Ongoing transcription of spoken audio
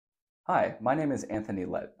Hi, my name is Anthony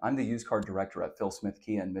Lett. I'm the used car director at Phil Smith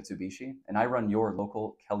Kia and Mitsubishi, and I run your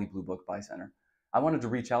local Kelly Blue Book Buy Center. I wanted to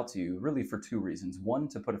reach out to you really for two reasons. One,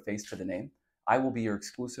 to put a face to the name. I will be your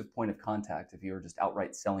exclusive point of contact if you're just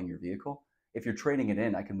outright selling your vehicle. If you're trading it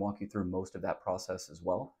in, I can walk you through most of that process as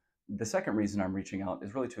well. The second reason I'm reaching out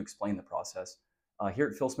is really to explain the process. Here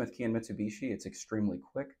at Phil Smith Kia and Mitsubishi, it's extremely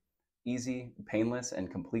quick, easy, painless,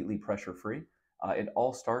 and completely pressure free. It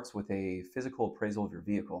all starts with a physical appraisal of your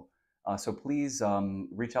vehicle. So please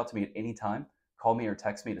reach out to me at any time. Call me or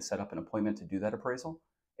text me to set up an appointment to do that appraisal.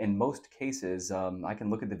 In most cases, I can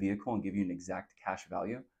look at the vehicle and give you an exact cash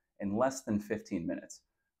value in less than 15 minutes.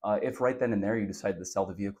 If right then and there you decide to sell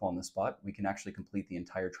the vehicle on the spot, we can actually complete the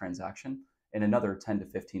entire transaction in another 10 to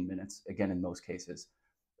 15 minutes, again, in most cases.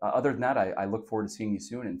 Other than that, I look forward to seeing you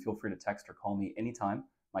soon, and feel free to text or call me anytime.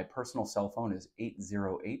 My personal cell phone is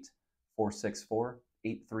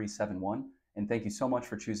 808-464-8371. And thank you so much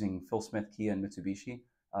for choosing Phil Smith Kia and Mitsubishi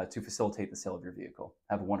to facilitate the sale of your vehicle.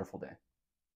 Have a wonderful day.